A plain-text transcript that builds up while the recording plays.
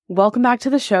Welcome back to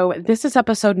the show. This is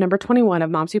episode number 21 of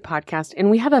Mahoskey Podcast,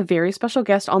 and we have a very special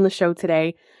guest on the show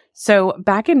today. So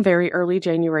back in very early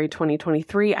January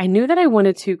 2023, I knew that I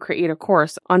wanted to create a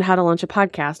course on how to launch a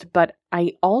podcast, but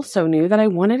I also knew that I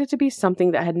wanted it to be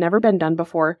something that had never been done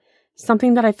before,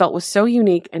 something that I felt was so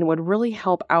unique and would really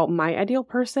help out my ideal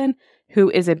person who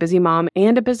is a busy mom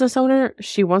and a business owner.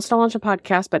 She wants to launch a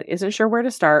podcast, but isn't sure where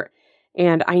to start.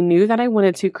 And I knew that I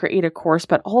wanted to create a course,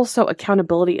 but also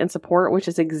accountability and support, which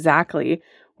is exactly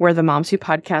where the Mahoskey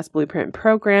Podcast Blueprint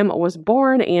program was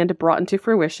born and brought into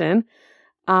fruition.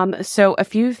 So a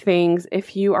few things,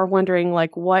 if you are wondering,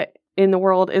 like, what in the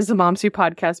world is the Mahoskey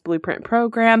Podcast Blueprint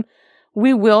program?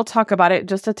 We will talk about it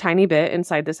just a tiny bit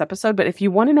inside this episode, but if you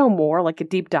want to know more, like a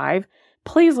deep dive,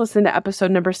 please listen to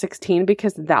episode number 16,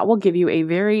 because that will give you a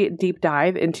very deep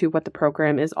dive into what the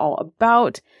program is all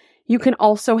about. You can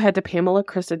also head to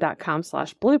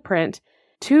PamelaKrista.com/blueprint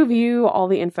to view all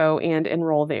the info and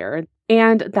enroll there.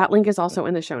 And that link is also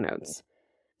in the show notes.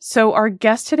 So our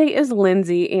guest today is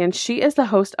Lynsey, and she is the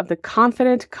host of the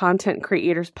Confident Content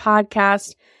Creators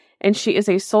podcast, and she is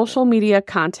a social media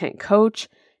content coach.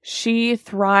 She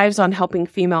thrives on helping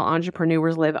female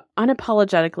entrepreneurs live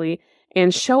unapologetically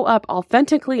and show up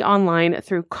authentically online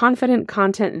through confident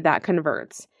content that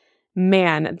converts.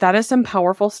 Man, that is some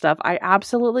powerful stuff. I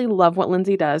absolutely love what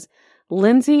Lynsey does.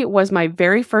 Lynsey was my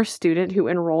very first student who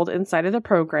enrolled inside of the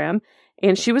program,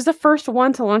 and she was the first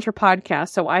one to launch her podcast.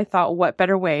 So I thought, what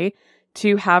better way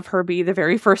to have her be the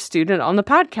very first student on the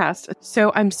podcast?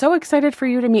 So I'm so excited for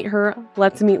you to meet her.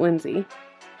 Let's meet Lynsey.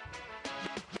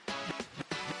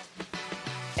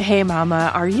 Hey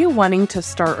mama, are you wanting to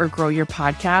start or grow your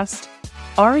podcast?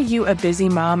 Are you a busy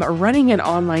mom running an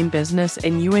online business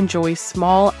and you enjoy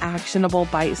small, actionable,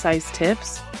 bite-sized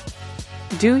tips?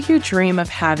 Do you dream of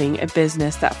having a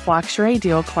business that flocks your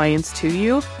ideal clients to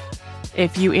you?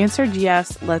 If you answered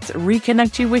yes, let's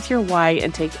reconnect you with your why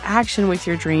and take action with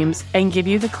your dreams and give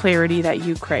you the clarity that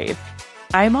you crave.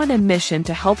 I'm on a mission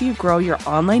to help you grow your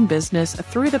online business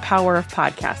through the power of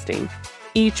podcasting.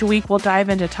 Each week, we'll dive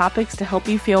into topics to help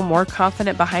you feel more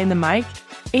confident behind the mic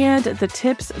and the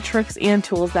tips, tricks, and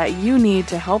tools that you need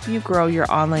to help you grow your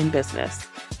online business.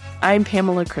 I'm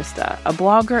Pamela Krista, a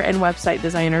blogger and website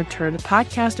designer turned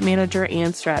podcast manager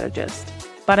and strategist.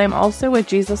 But I'm also a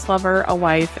Jesus lover, a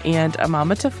wife, and a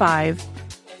mama to 5.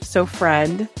 So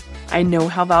friend, I know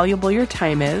how valuable your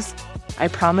time is. I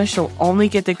promise you'll only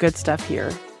get the good stuff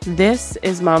here. This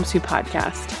is Mahoskey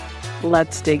Podcast.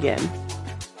 Let's dig in.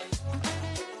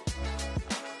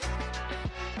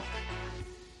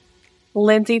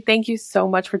 Lynsey, thank you so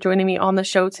much for joining me on the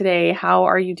show today. How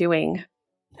are you doing?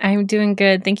 I'm doing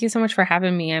good. Thank you so much for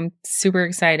having me. I'm super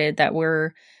excited that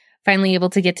we're finally able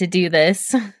to get to do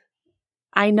this.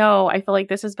 I know. I feel like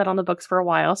this has been on the books for a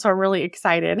while, so I'm really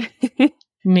excited.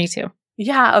 Me too.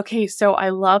 Yeah. Okay. So I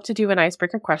love to do an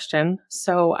icebreaker question.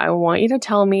 So I want you to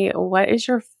tell me, what is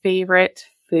your favorite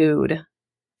food?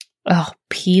 Oh,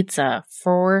 pizza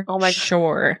for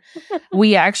sure.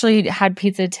 We actually had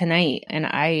pizza tonight, and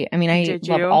I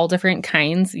love all different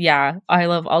kinds. Yeah, I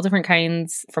love all different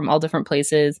kinds from all different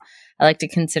places. I like to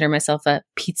consider myself a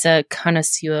pizza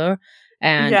connoisseur,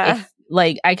 and if,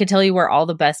 I could tell you where all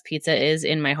the best pizza is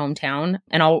in my hometown,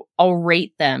 and I'll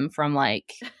rate them from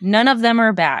none of them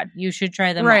are bad. You should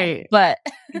try them all. But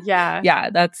yeah,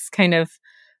 that's kind of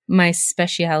my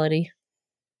speciality.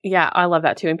 Yeah, I love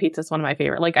that too. And pizza is one of my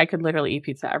favorite. I could literally eat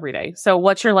pizza every day. So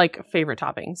what's your favorite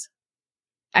toppings?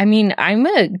 I mean, I'm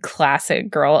a classic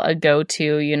girl, a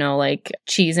go-to,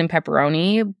 cheese and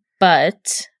pepperoni,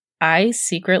 but I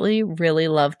secretly really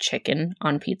love chicken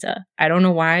on pizza. I don't know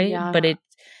why, but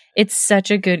it's such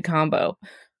a good combo.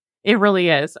 It really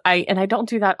is. I don't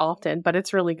do that often, but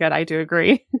it's really good. I do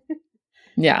agree.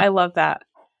 Yeah. I love that.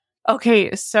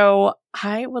 Okay, so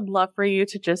I would love for you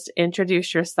to just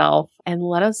introduce yourself and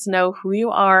let us know who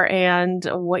you are and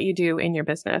what you do in your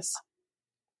business.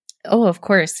 Oh, of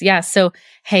course. Yeah. So,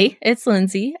 hey, it's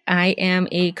Lynsey. I am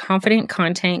a confident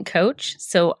content coach.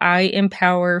 So I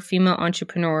empower female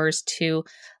entrepreneurs to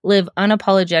live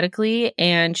unapologetically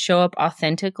and show up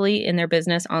authentically in their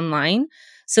business online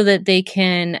so that they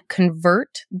can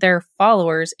convert their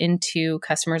followers into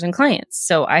customers and clients.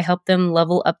 So I help them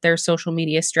level up their social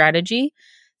media strategy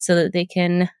so that they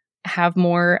can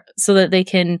convert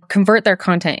their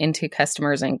content into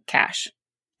customers and cash.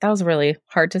 That was really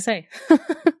hard to say.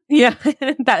 Yeah,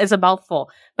 that is a mouthful.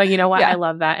 But you know what? Yeah. I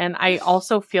love that. And I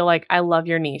also feel like I love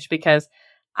your niche because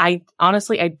I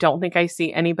don't think I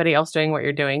see anybody else doing what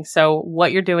you're doing. So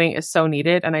what you're doing is so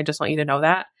needed. And I just want you to know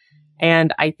that.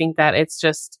 And I think that it's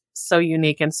just so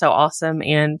unique and so awesome.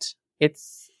 And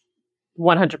it's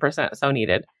 100% so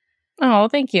needed. Oh,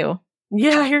 thank you.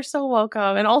 Yeah, you're so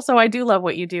welcome. And also, I do love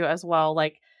what you do as well.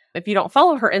 Like, if you don't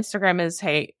follow her, Instagram is,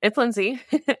 hey, it's Lynsey.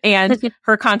 And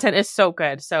her content is so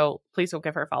good. So please go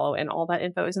give her a follow. And all that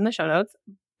info is in the show notes.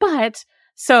 But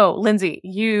so, Lynsey,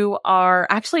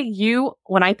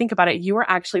 when I think about it, you were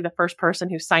actually the first person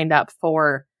who signed up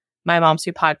for my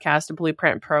Mahoskey podcast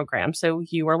blueprint program. So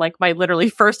you were like my literally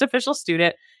first official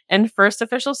student on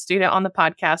the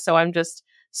podcast. So I'm just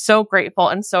so grateful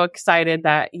and so excited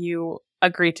that you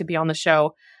agreed to be on the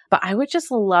show. But I would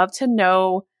just love to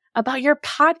know about your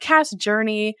podcast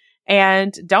journey.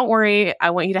 And don't worry,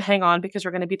 I want you to hang on because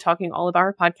we're going to be talking all about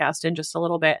our podcast in just a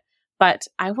little bit. But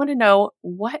I want to know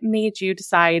what made you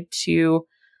decide to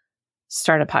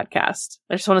start a podcast.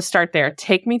 I just want to start there.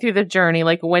 Take me through the journey.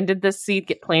 Like, when did this seed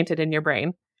get planted in your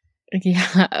brain?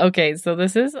 Yeah. Okay. So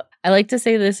I like to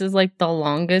say this is like the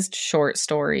longest short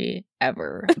story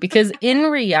ever because in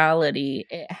reality,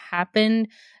 it happened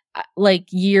like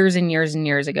years and years and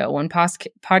years ago when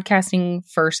podcasting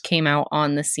first came out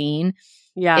on the scene.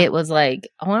 Yeah. It was like,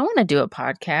 oh, I want to do a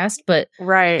podcast. But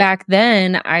back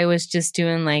then I was just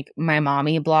doing like my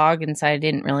mommy blog. And so I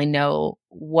didn't really know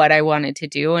what I wanted to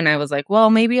do. And I was like, well,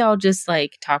 maybe I'll just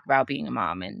like talk about being a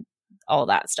mom and all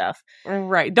that stuff.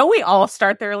 Right. Don't we all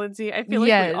start there, Lynsey? I feel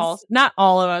like not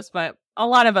all of us, but a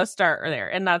lot of us start there.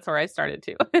 And that's where I started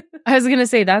too. I was going to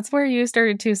say, that's where you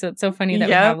started too. So it's so funny that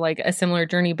we have like a similar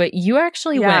journey, but you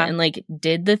actually went and like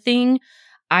did the thing.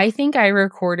 I think I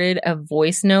recorded a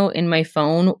voice note in my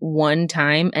phone one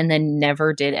time and then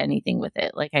never did anything with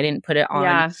it. Like I didn't put it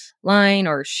online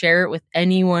or share it with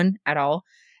anyone at all.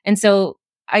 And so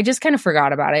I just kind of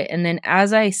forgot about it. And then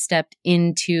as I stepped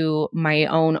into my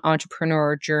own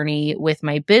entrepreneur journey with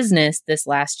my business this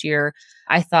last year,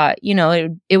 I thought,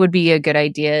 it would be a good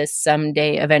idea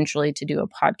someday eventually to do a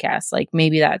podcast. Like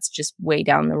maybe that's just way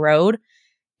down the road.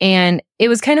 And it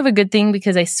was kind of a good thing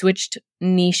because I switched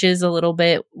niches a little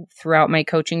bit throughout my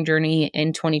coaching journey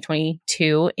in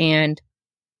 2022. And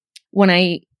when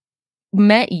I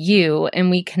met you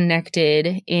and we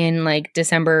connected in like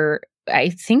December, I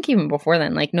think even before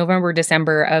then, like November,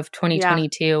 December of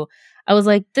 2022, I was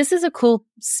like, this is a cool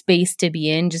space to be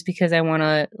in just because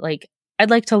I'd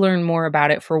like to learn more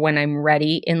about it for when I'm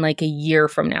ready in like a year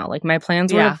from now. Like my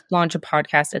plans were to launch a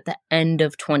podcast at the end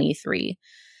of 23.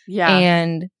 Yeah.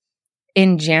 And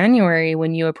in January,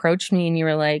 when you approached me and you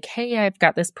were like, hey, I've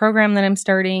got this program that I'm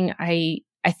starting, I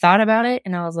thought about it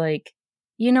and I was like,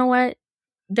 you know what?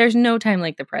 There's no time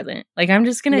like the present. Like, I'm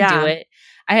just going to do it.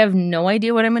 I have no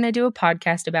idea what I'm going to do a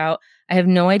podcast about. I have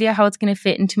no idea how it's going to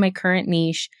fit into my current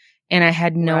niche. And I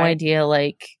had no idea,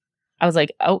 like, I was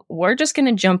like, oh, we're just going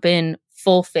to jump in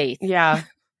full faith. Yeah.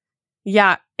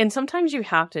 Yeah. And sometimes you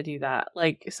have to do that.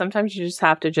 Like, sometimes you just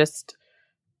have to just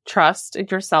trust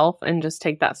yourself and just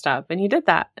take that step. And you did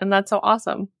that. And that's so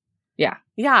awesome. Yeah.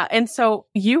 Yeah. And so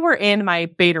you were in my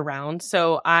beta round.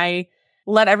 So I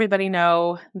let everybody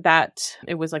know that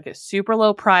it was like a super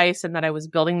low price and that I was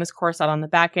building this course out on the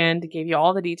back end, gave you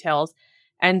all the details.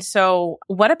 And so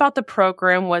what about the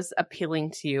program was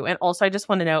appealing to you? And also, I just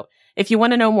want to know, if you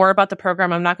want to know more about the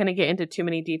program, I'm not going to get into too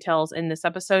many details in this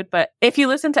episode, but if you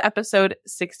listen to episode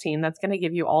 16, that's going to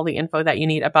give you all the info that you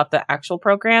need about the actual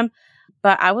program.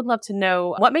 But I would love to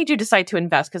know what made you decide to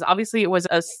invest? Because obviously it was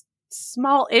a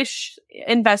small-ish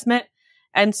investment.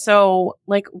 And so,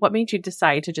 like, what made you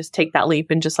decide to just take that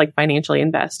leap and just like financially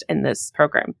invest in this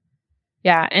program?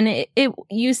 Yeah. And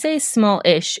you say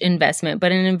small-ish investment,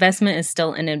 but an investment is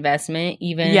still an investment.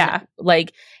 Even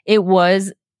like it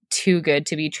was too good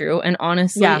to be true. And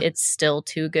honestly, it's still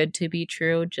too good to be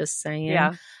true. Just saying.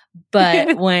 Yeah.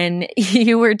 But when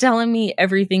you were telling me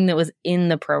everything that was in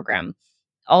the program,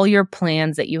 all your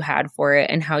plans that you had for it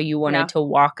and how you wanted to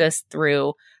walk us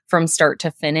through from start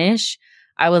to finish,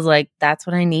 I was like, that's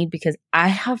what I need because I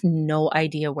have no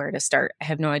idea where to start. I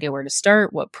have no idea where to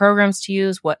start, what programs to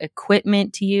use, what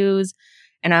equipment to use.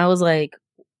 And I was like,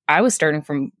 I was starting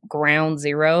from ground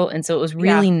zero. And so it was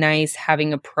really nice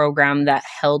having a program that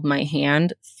held my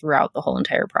hand throughout the whole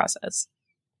entire process.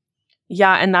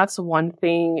 Yeah. And that's one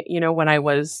thing, when I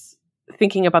was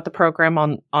thinking about the program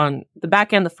on the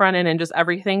back end, the front end, and just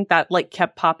everything that like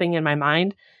kept popping in my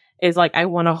mind is like, I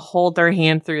want to hold their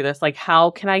hand through this. Like, how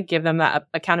can I give them that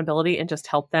accountability and just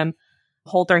help them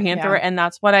hold their hand through it? And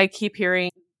that's what I keep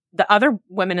hearing the other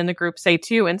women in the group say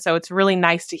too. And so it's really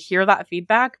nice to hear that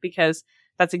feedback because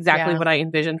that's exactly what I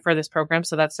envisioned for this program.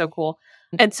 So that's so cool.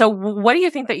 And so what do you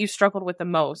think that you struggled with the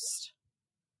most?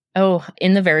 Oh,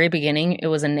 in the very beginning, it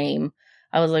was a name.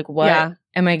 I was like, what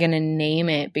am I going to name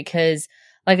it? Because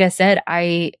like I said,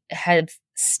 I had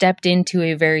stepped into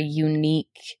a very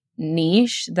unique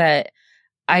niche that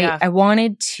I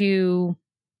wanted to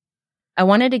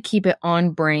keep it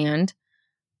on brand,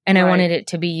 and I wanted it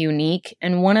to be unique.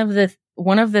 And one of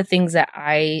the things that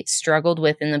I struggled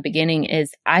with in the beginning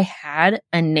is I had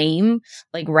a name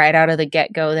like right out of the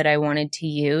get-go that I wanted to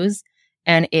use,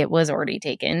 and it was already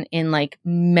taken in like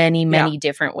many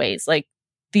different ways. Like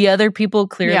the other people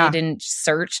clearly didn't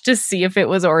search to see if it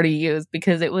was already used,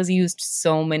 because it was used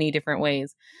so many different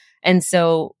ways. And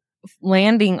so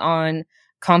landing on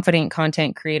Confident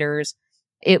Content Creators,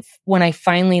 when I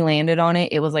finally landed on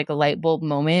it, it was like a light bulb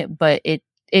moment, but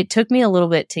it took me a little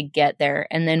bit to get there.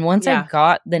 And then once I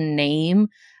got the name,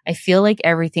 I feel like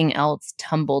everything else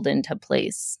tumbled into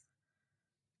place.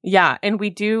 Yeah. And we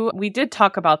did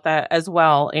talk about that as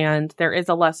well. And there is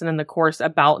a lesson in the course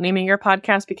about naming your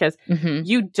podcast, because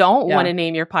you don't want to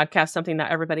name your podcast something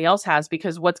that everybody else has,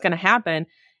 because what's going to happen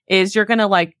is you're going to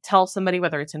like tell somebody,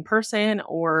 whether it's in person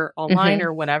or online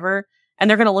or whatever, and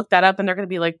they're going to look that up and they're going to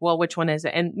be like, well, which one is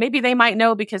it? And maybe they might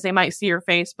know because they might see your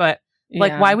face, but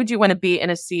like, why would you want to be in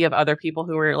a sea of other people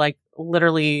who are like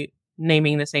literally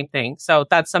naming the same thing? So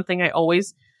that's something I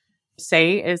always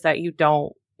say, is that you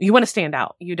want to stand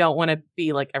out. You don't want to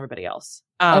be like everybody else.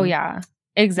 Oh yeah,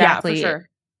 exactly. Yeah, for sure.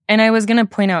 And I was going to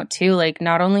point out too, like,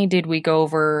 not only did we go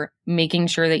over making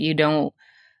sure that you don't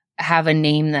have a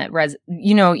name that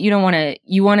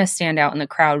you want to stand out in the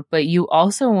crowd, but you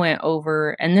also went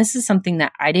over, and this is something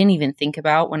that I didn't even think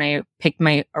about when I picked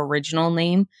my original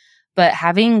name, but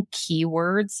having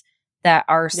keywords that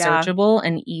are searchable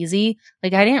and easy.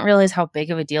 Like, I didn't realize how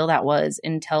big of a deal that was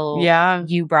until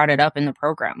you brought it up in the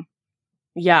program.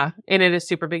 Yeah, and it is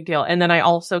super big deal. And then I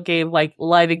also gave like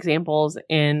live examples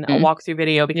in a walkthrough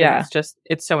video, because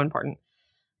it's so important.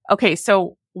 Okay,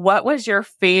 so what was your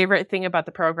favorite thing about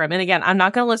the program? And again, I'm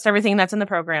not going to list everything that's in the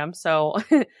program. So,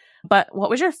 but what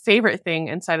was your favorite thing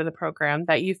inside of the program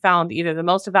that you found either the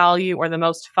most value or the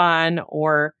most fun,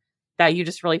 or that you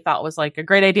just really thought was like a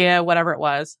great idea, whatever it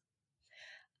was?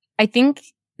 I think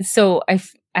so. I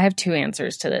have two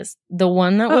answers to this. The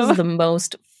one that was the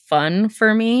most fun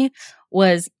for me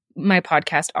was my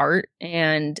podcast art,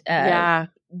 and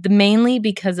mainly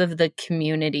because of the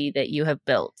community that you have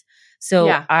built. So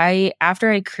after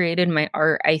I created my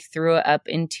art, I threw it up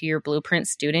into your Blueprint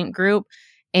student group,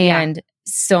 and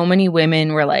so many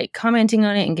women were like commenting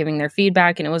on it and giving their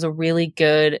feedback. And it was a really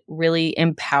good, really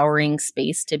empowering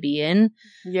space to be in.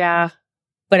 Yeah.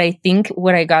 But I think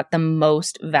what I got the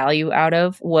most value out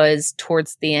of was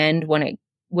towards the end, when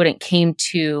it came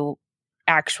to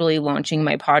actually launching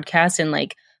my podcast and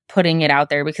like putting it out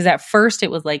there. Because at first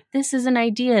it was like, this is an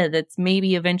idea that's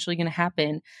maybe eventually going to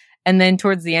happen. And then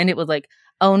towards the end, it was like,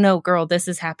 oh no, girl, this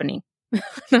is happening. And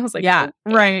I was like, yeah,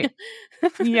 okay. Right.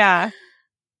 Yeah.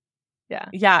 Yeah.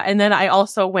 Yeah. And then I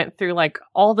also went through like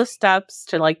all the steps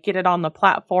to like get it on the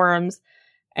platforms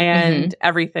and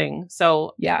everything.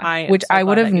 So which I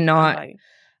would have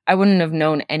I wouldn't have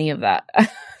known any of that.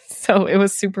 So it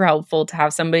was super helpful to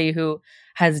have somebody who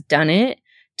has done it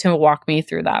to walk me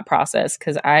through that process.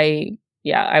 Cause I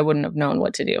wouldn't have known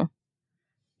what to do.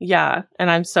 Yeah.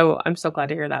 And I'm so glad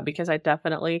to hear that, because I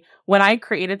definitely, when I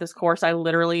created this course, I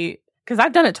literally, because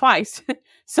I've done it twice.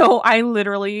 So I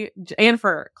literally, and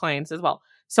for clients as well.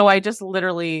 So I just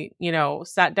literally,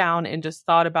 sat down and just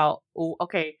thought about,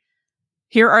 okay,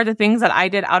 here are the things that I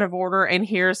did out of order, and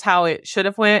here's how it should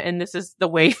have went. And this is the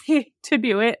way to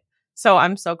do it. So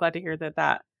I'm so glad to hear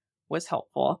that was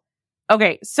helpful.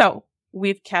 Okay. So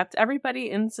we've kept everybody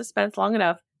in suspense long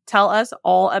enough. Tell us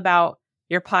all about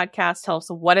your podcast. Tell us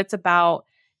what it's about.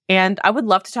 And I would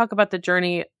love to talk about the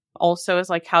journey also, as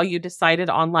like how you decided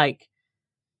on like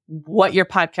what your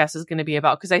podcast is going to be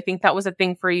about. Cause I think that was a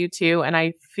thing for you too. And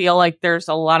I feel like there's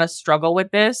a lot of struggle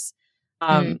with this.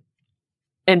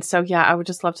 And so, I would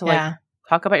just love to like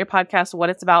talk about your podcast, what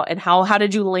it's about, and how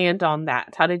did you land on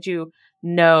that? How did you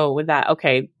know that,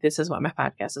 okay, this is what my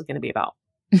podcast is going to be about?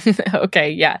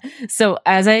 Okay. Yeah. So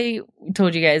as I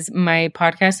told you guys, my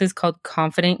podcast is called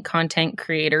Confident Content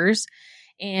Creators.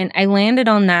 And I landed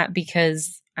on that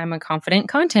because I'm a confident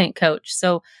content coach.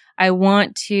 So I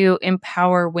want to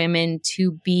empower women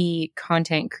to be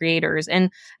content creators.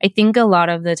 And I think a lot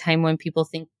of the time when people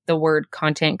think the word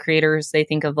content creators, they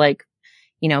think of like,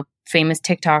 famous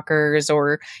TikTokers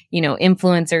or,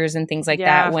 influencers and things like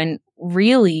that. When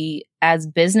really, as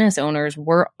business owners,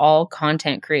 we're all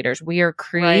content creators. We are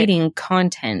creating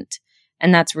content,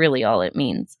 and that's really all it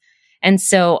means. And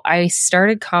so I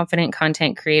started Confident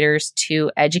Content Creators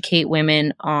to educate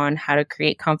women on how to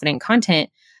create confident content.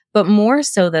 But more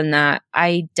so than that,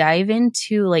 I dive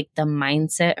into like the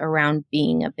mindset around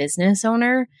being a business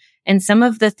owner and some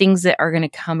of the things that are going to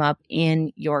come up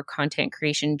in your content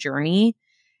creation journey.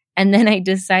 And then I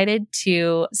decided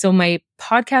so my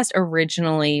podcast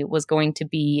originally was going to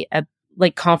be a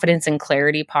like confidence and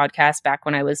clarity podcast back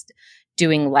when I was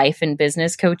doing life and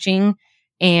business coaching.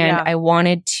 And I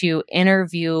wanted to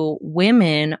interview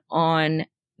women on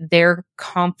their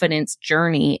confidence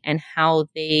journey and how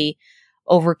they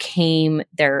overcame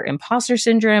their imposter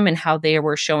syndrome and how they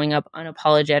were showing up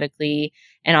unapologetically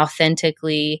and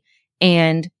authentically.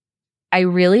 And I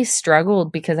really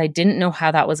struggled because I didn't know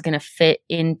how that was going to fit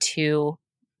into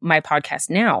my podcast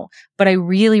now, but I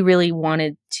really, really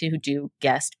wanted to do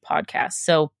guest podcasts.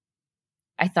 So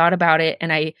I thought about it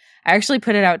and I actually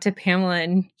put it out to Pamela,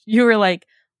 and you were like,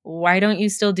 why don't you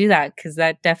still do that? Because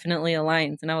that definitely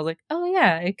aligns. And I was like, oh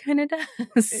yeah, it kind of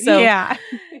does.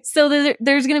 So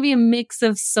there's going to be a mix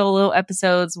of solo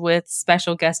episodes with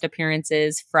special guest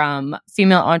appearances from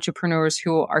female entrepreneurs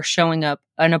who are showing up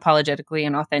unapologetically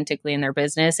and authentically in their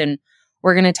business. And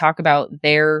we're going to talk about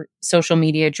their social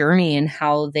media journey and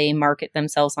how they market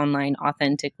themselves online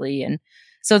authentically. And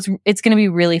so it's going to be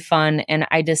really fun. And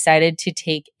I decided to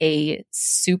take a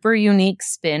super unique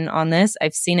spin on this.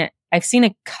 I've seen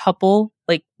a couple,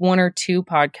 like 1 or 2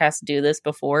 podcasts do this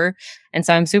before. And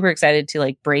so I'm super excited to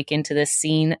like break into this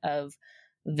scene of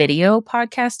video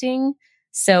podcasting.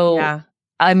 So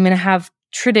I'm going to have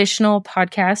traditional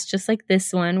podcasts just like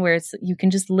this one where you can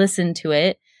just listen to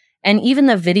it. And even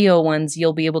the video ones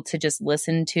you'll be able to just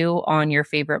listen to on your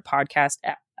favorite podcast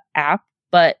app.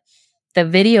 But the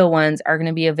video ones are going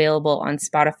to be available on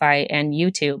Spotify and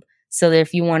YouTube. So that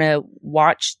if you want to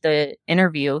watch the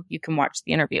interview, you can watch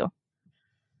the interview.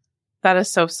 That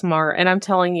is so smart. And I'm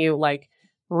telling you, like,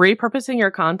 repurposing your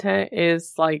content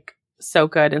is like so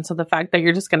good. And so the fact that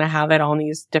you're just going to have it on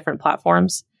these different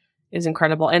platforms is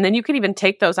incredible. And then you can even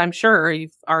take those, I'm sure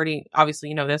you've already, obviously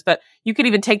you know this, but you could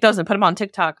even take those and put them on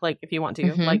TikTok, like if you want to.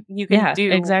 Mm-hmm. Like you can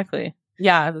do. Exactly.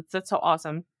 Yeah, that's so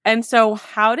awesome. And so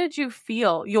how did you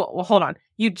feel? Well, hold on.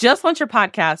 You just launched your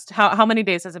podcast. How many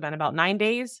days has it been? About 9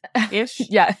 days-ish?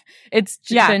 Yeah. It's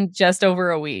been just over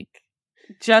a week.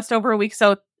 Just over a week.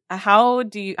 So how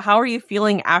are you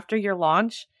feeling after your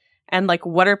launch? And like,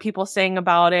 what are people saying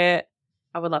about it?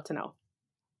 I would love to know.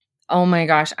 Oh my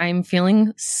gosh. I'm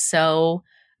feeling so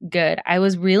good. I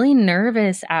was really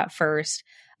nervous at first,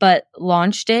 but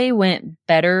launch day went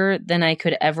better than I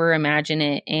could ever imagine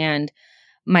it. And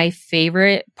my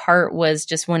favorite part was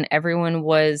just when everyone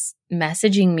was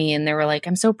messaging me and they were like,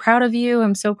 I'm so proud of you.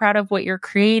 I'm so proud of what you're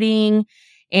creating.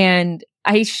 And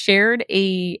I shared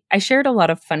a lot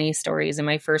of funny stories in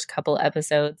my first couple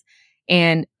episodes.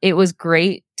 And it was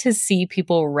great to see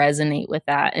people resonate with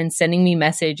that and sending me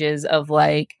messages of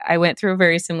like, I went through a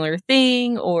very similar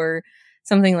thing or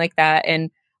something like that. And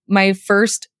my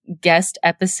first guest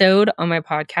episode on my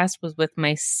podcast was with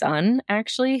my son,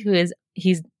 actually,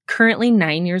 he's currently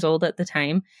 9 years old at the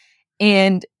time.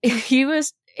 And he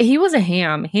was a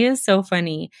ham. He is so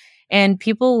funny. And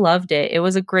people loved it. It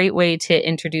was a great way to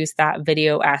introduce that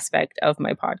video aspect of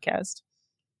my podcast.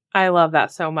 I love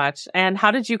that so much. And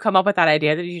how did you come up with that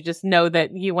idea? Did you just know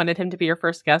that you wanted him to be your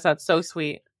first guest? That's so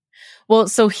sweet. Well,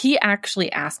 so he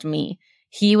actually asked me.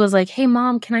 He was like, hey,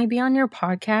 Mom, can I be on your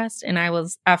podcast? And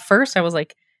at first I was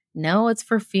like, no, it's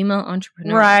for female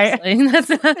entrepreneurs. Right.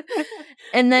 Like,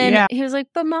 and then he was like,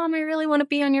 but Mom, I really want to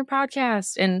be on your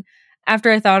podcast. And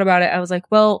after I thought about it, I was like,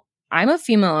 well, I'm a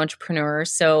female entrepreneur.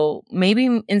 So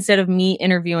maybe instead of me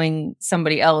interviewing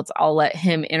somebody else, I'll let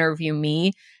him interview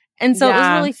me. And so it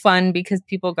was really fun because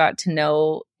people got to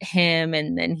know him,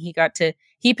 and then he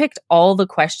picked all the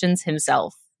questions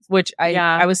himself, which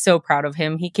I was so proud of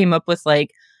him. He came up with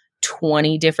like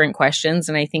 20 different questions,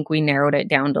 and I think we narrowed it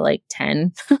down to like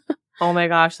 10. Oh my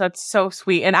gosh, that's so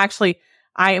sweet. And actually,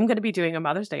 I am going to be doing a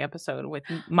Mother's Day episode with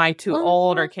my 2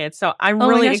 older kids. So I'm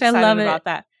really excited about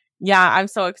that. Yeah, I'm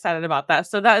so excited about that.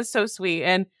 So that is so sweet.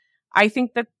 And I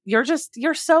think that you're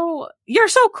so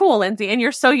cool, Lynsey, and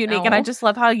you're so unique. And I just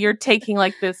love how you're taking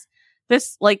like this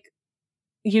like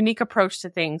unique approach to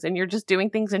things, and you're just doing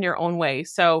things in your own way.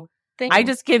 So I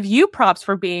just give you props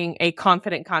for being a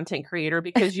confident content creator,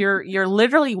 because you're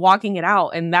literally walking it out,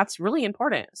 and that's really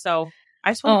important. So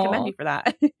I just want to commend you for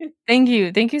that. Thank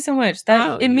you. Thank you so much.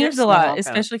 It means a lot,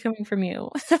 especially coming from you.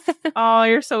 Oh,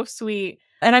 you're so sweet.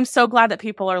 And I'm so glad that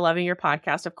people are loving your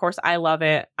podcast. Of course, I love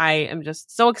it. I am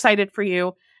just so excited for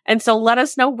you. And so let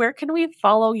us know, where can we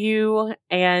follow you?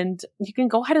 And you can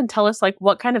go ahead and tell us like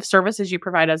what kind of services you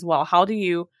provide as well.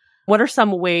 What are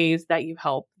some ways that you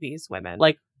help these women?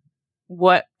 Like,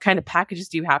 what kind of packages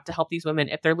do you have to help these women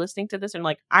if they're listening to this and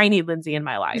like, I need Lynsey in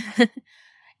my life?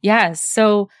 Yes.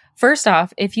 So first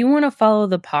off, if you want to follow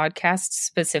the podcast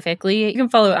specifically, you can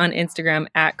follow it on Instagram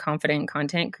at Confident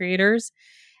Content Creators.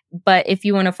 But if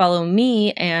you want to follow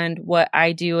me and what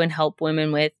I do and help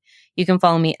women with, you can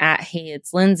follow me at Hey,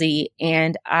 It's Lynsey.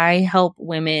 And I help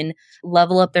women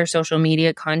level up their social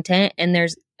media content. And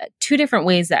there's two different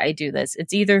ways that I do this.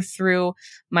 It's either through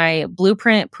my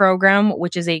Blueprint program,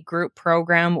 which is a group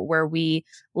program where we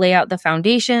lay out the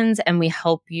foundations and we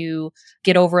help you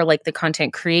get over like the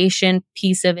content creation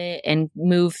piece of it and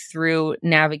move through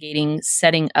navigating,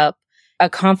 setting up a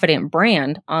confident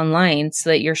brand online so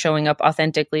that you're showing up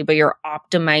authentically, but you're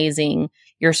optimizing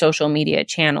your social media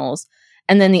channels.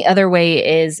 And then the other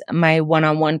way is my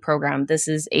one-on-one program. This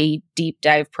is a deep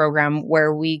dive program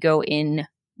where we go in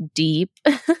deep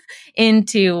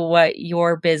into what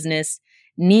your business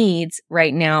needs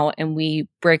right now. And we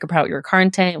break apart your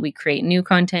content. We create new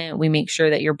content. We make sure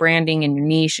that your branding and your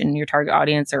niche and your target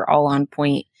audience are all on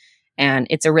point. And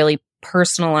it's a really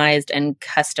personalized and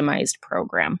customized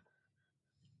program.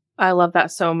 I love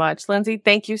that so much. Lynsey,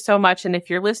 thank you so much. And if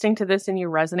you're listening to this and you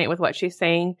resonate with what she's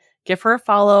saying, give her a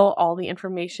follow. All the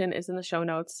information is in the show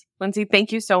notes. Lynsey,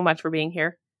 thank you so much for being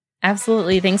here.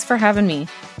 Absolutely. Thanks for having me.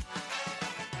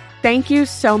 Thank you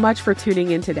so much for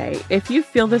tuning in today. If you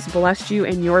feel this blessed you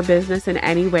in your business in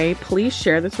any way, please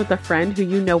share this with a friend who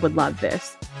you know would love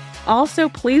this. Also,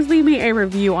 please leave me a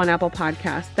review on Apple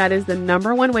Podcasts. That is the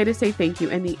number one way to say thank you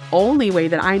and the only way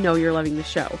that I know you're loving the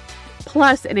show.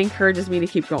 Plus, it encourages me to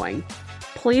keep going.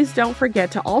 Please don't forget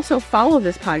to also follow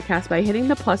this podcast by hitting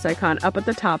the plus icon up at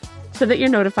the top so that you're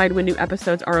notified when new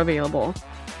episodes are available.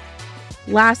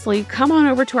 Lastly, come on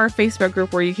over to our Facebook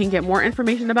group where you can get more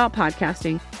information about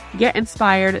podcasting, get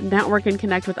inspired, network, and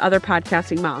connect with other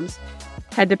podcasting moms.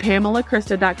 Head to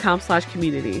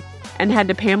PamelaKrista.com/community and head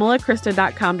to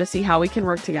PamelaKrista.com to see how we can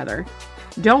work together.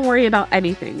 Don't worry about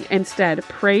anything. Instead,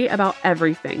 pray about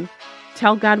everything.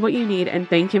 Tell God what you need and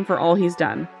thank Him for all He's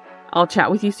done. I'll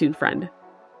chat with you soon, friend.